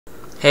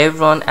Hey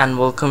everyone, and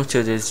welcome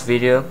to this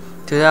video.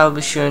 Today I'll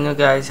be showing you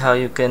guys how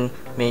you can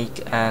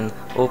make an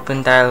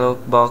open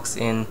dialog box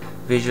in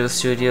Visual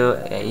Studio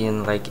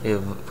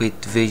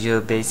with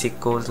Visual Basic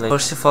codes.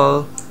 First of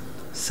all,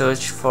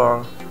 search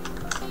for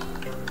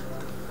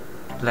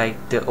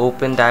the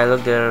open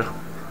dialog. There are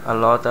a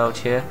lot out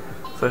here.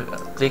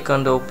 Click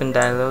on the open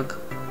dialog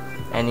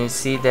and you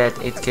see that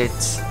it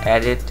gets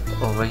added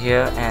over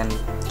here. And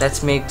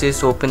let's make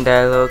this open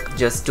dialog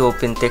just to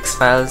open text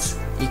files.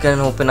 You can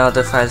open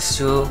other files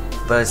too,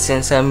 but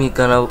since I'm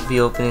gonna be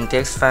opening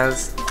text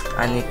files,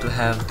 I need to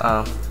have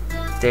a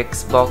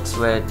text box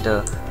where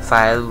the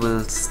file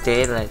will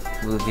stay,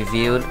 will be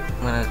viewed.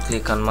 I'm gonna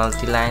click on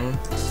multi-line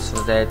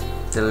so that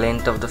the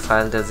length of the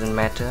file doesn't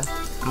matter.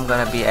 I'm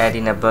gonna be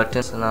adding a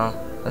button, so now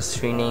let's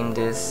rename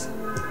this.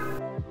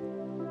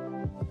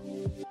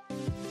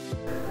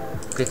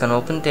 Click on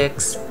open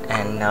text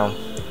and now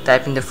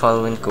type in the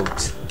following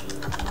codes.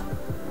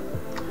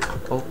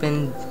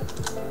 Open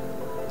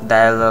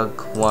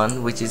dialog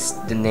 1, which is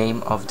the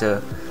name of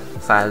the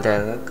file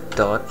dialog,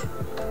 dot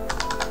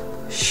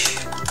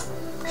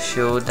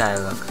show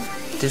dialog.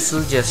 This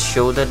will just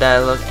show the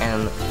dialog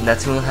and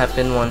nothing will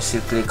happen once you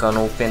click on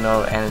open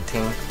or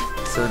anything,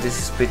 so this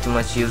is pretty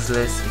much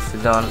useless if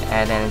you don't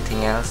add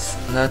anything else.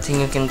 Another thing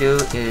you can do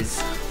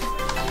is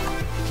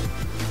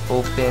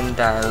open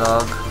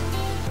dialog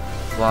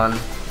 1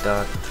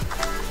 dot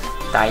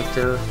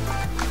title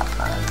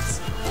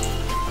files.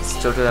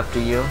 It's totally up to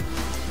you.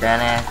 Then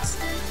add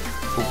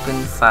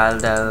open file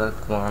dialog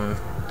 1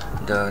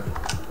 dot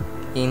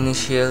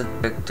initial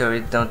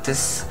directory. Now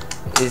this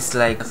is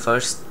like the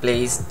first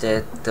place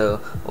that the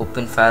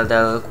open file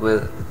dialog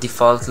will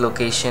default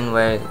location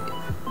where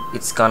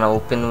it's gonna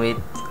open with.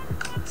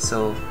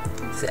 So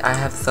I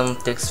have some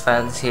text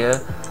files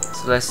here,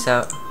 so let's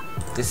have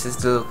this is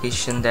the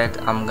location that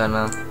I'm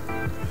gonna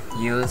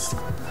use.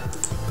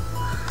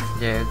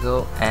 There you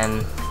go.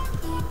 And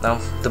now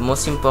the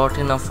most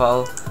important of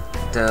all,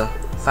 the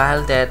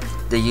file that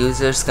the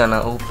user's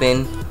gonna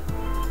open,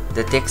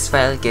 the text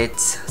file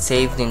gets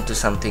saved into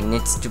something,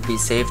 needs to be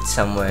saved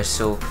somewhere.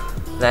 So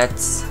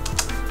let's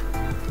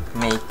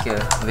make a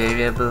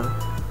variable.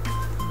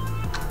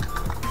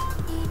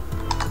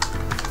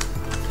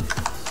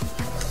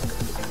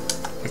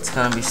 It's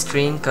gonna be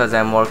string because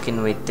I'm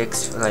working with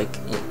text,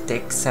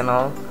 text and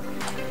all.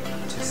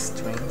 Just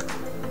string.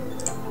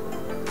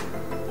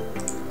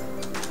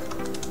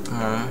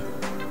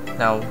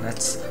 Now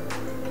let's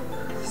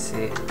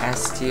say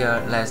str.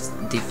 Let's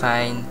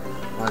define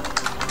what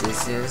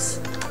this is,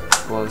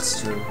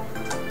 equals to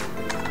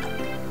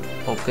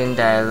open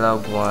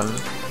dialog 1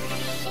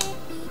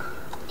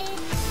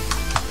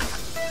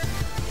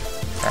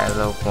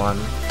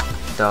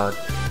 dot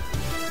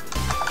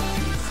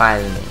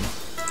file name.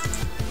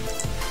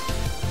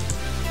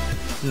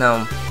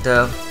 Now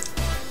the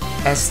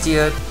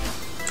str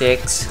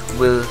text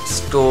will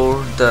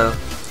store the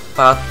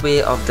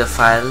pathway of the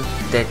file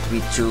that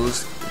we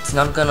choose. It's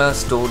not gonna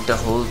store the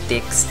whole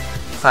text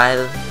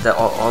file,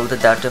 all the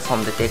data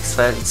from the text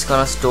file. It's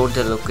gonna store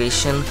the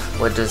location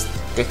where the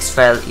text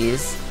file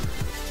is.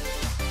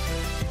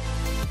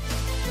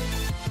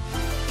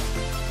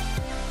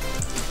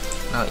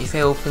 Now if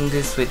I open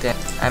this with an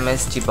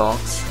MSG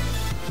box,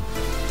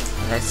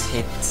 let's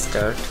hit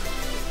start.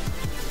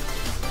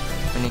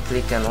 When you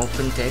click on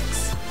open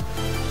text,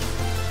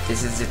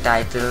 this is the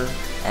title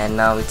and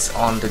now it's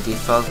on the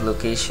default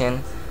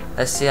location.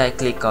 Let's say I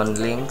click on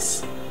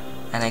links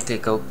and I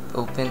click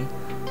open,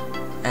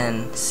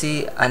 and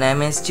see an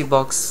MSG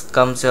box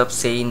comes up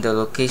saying the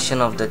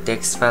location of the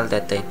text file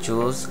that I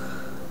chose.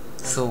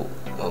 So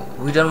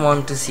we don't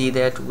want to see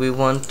that. We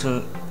want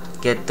to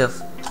get the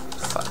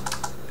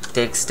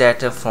text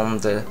data from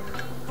the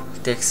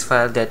text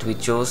file that we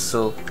chose,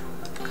 so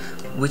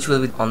which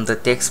will be on the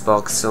text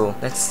box. So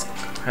let's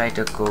write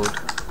a code.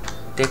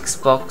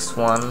 Textbox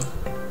 1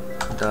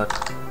 dot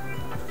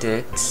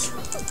text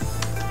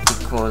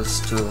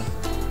equals to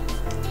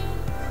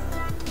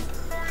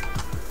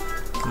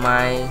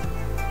my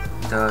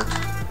dot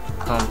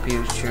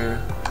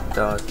computer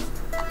dot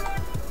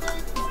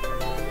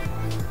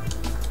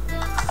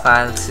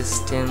file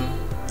system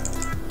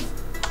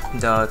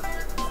dot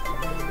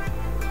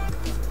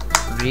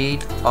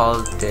read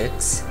all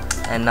text,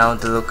 and now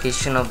the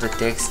location of the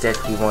text that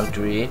we want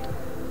to read,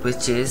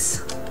 which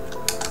is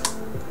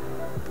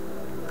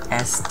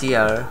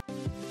str.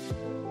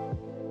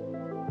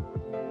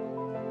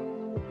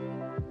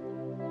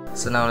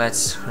 So now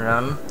let's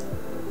run.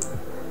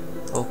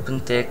 Open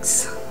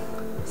text,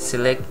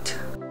 select,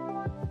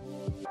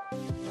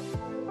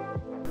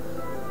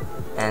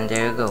 and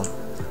there you go.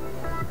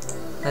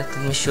 Let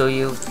me show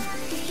you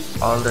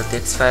all the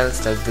text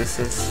files. Like this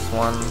is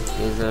one,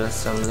 these are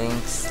some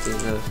links,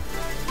 these are.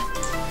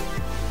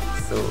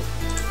 So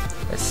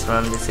let's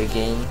run this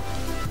again.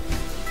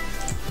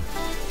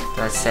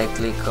 Let's say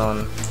click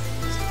on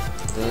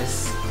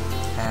this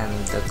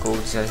and the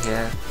codes are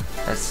here.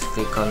 Let's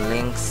click on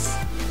links,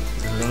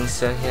 the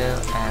links are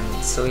here,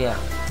 and so yeah,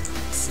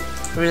 it's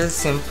real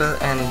simple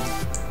and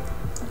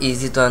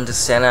easy to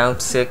understand, I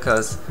would say,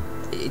 because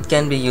it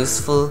can be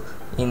useful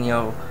in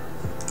your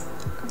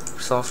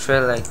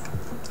software. Like,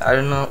 I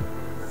don't know,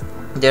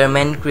 there are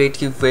many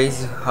creative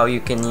ways how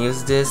you can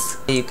use this.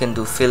 You can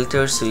do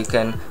filters, so you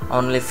can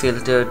only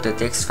filter the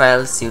text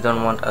files. You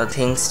don't want other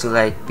things to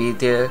like be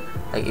there.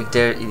 Like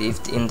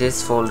if in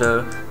this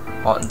folder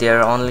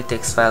there are only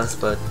text files,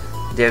 but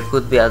there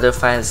could be other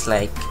files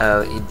like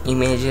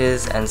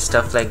images and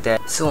stuff like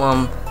that.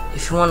 So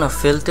if you want to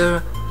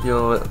filter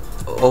your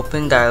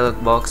open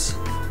dialog box,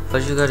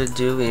 what you gotta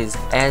do is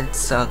add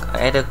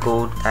a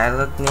code,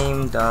 dialog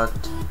name dot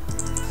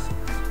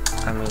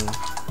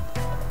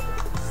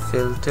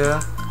filter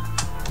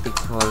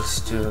equals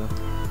to,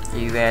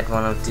 you add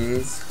one of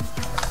these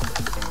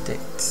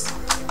text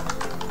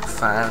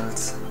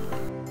files.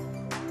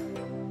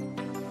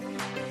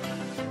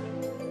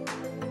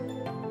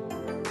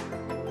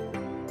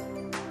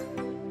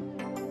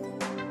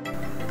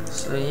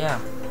 So yeah,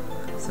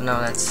 so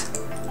now let's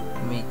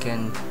make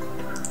an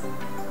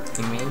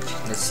image.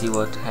 Let's see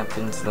what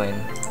happens when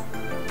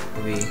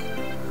we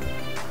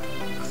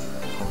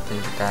open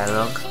the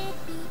dialog.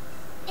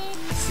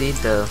 See,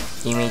 the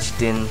image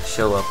didn't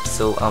show up,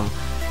 so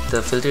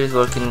the filter is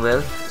working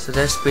well. So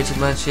that's pretty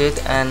much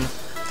it, and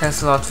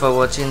thanks a lot for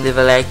watching. Leave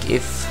a like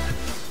if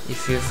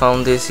you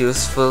found this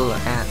useful,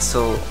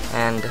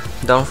 and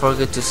don't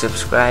forget to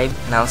subscribe,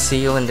 and I'll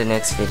see you in the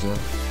next video.